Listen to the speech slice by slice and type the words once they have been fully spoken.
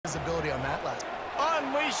his ability on that last.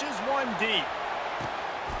 Unleashes one deep.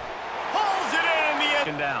 Pulls it in the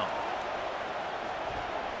end. Down.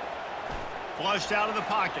 Flushed out of the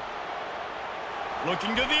pocket.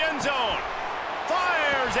 Looking to the end zone.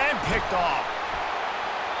 Fires and picked off.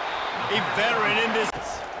 A veteran in this.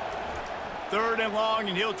 3rd and long,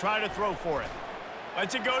 and he'll try to throw for it.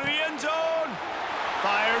 Lets it go to the end zone.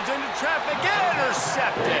 Fires into traffic.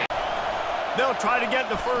 Intercepted. They'll try to get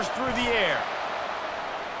the first through the air.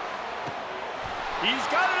 He's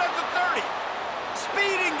got it at the 30.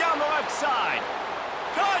 Speeding down the left side.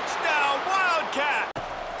 Touchdown, Wildcat.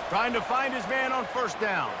 Trying to find his man on 1st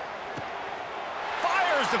down.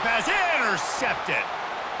 Fires the pass. Intercepted.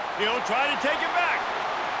 He'll try to take it back.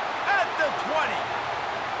 At the 20.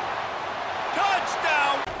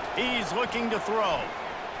 Touchdown. He's looking to throw.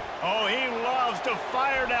 Oh, he loves to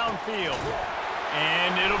fire downfield.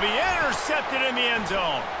 And it'll be intercepted in the end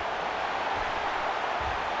zone.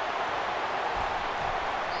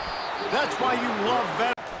 That's why you love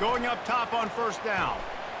veterans. Going up top on 1st down.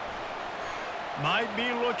 Might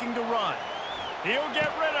be looking to run. He'll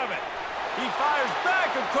get rid of it. He fires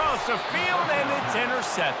back across the field, and it's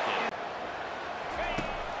intercepted.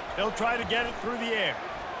 They'll try to get it through the air.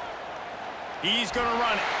 He's going to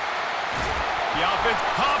run it. The offense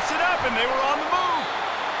pops it up, and they were on the move.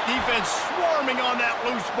 Defense swarming on that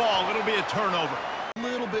loose ball. It'll be a turnover. A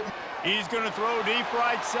little bit. He's going to throw deep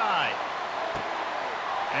right side.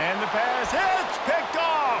 And the pass hits, picked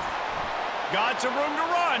off. Got some room to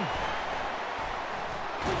run.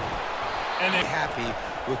 And they're happy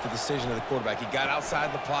with the decision of the quarterback. He got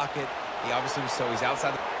outside the pocket. He obviously was, so he's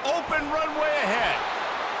outside the open runway ahead.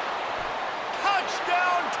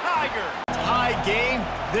 Touchdown, Tiger. Tie game.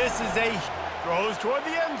 This is a throws toward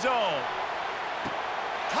the end zone.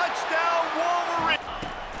 Touchdown, Wolverine.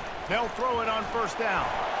 They'll throw it on 1st down.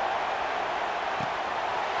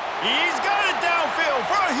 He's got it downfield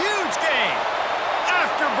for a huge gain.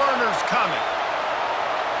 Afterburners coming.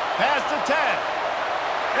 Past the 10.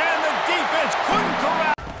 And the defense couldn't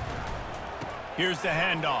corral. Here's the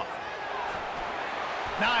handoff.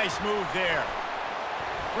 Nice move there.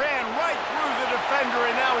 Ran right through the defender,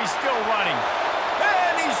 and now he's still running.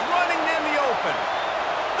 And he's running in the open.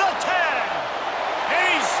 The 10. And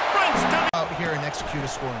he sprints to the... Out here and execute a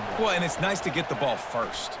scoring goal. Well, and it's nice to get the ball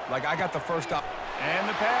first. Like, I got the first up. And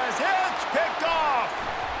the pass hits, picked off.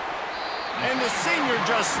 And the senior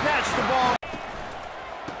just snatched the ball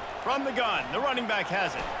from the gun. The running back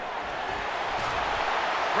has it.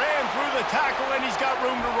 Ran through the tackle, and he's got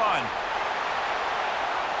room to run.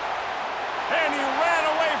 And he ran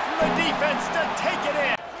away from the defense to take it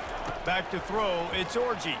in. Back to throw, it's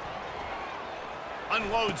Orji.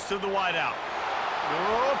 Unloads to the wideout.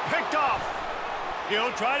 Oh, picked off.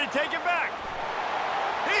 He'll try to take it back.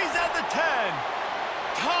 He's at the 10.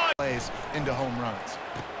 Plays into home runs.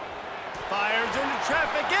 Fires into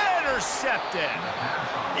traffic, intercepted.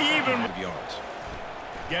 Even Of yards.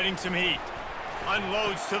 getting some heat.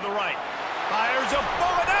 Unloads to the right. Fires a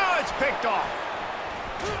bullet, now it's picked off.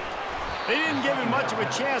 They didn't give him much of a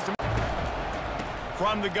chance to...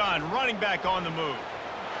 From the gun, running back on the move.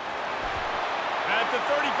 At the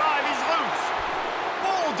 35, he's loose.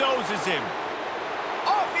 Bulldozes him.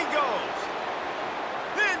 Off he goes.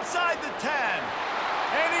 Inside the 10.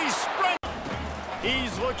 And he sprints.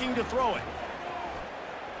 He's looking to throw it.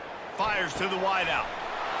 Fires to the wideout.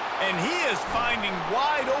 And he is finding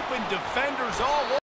wide open defenders all over.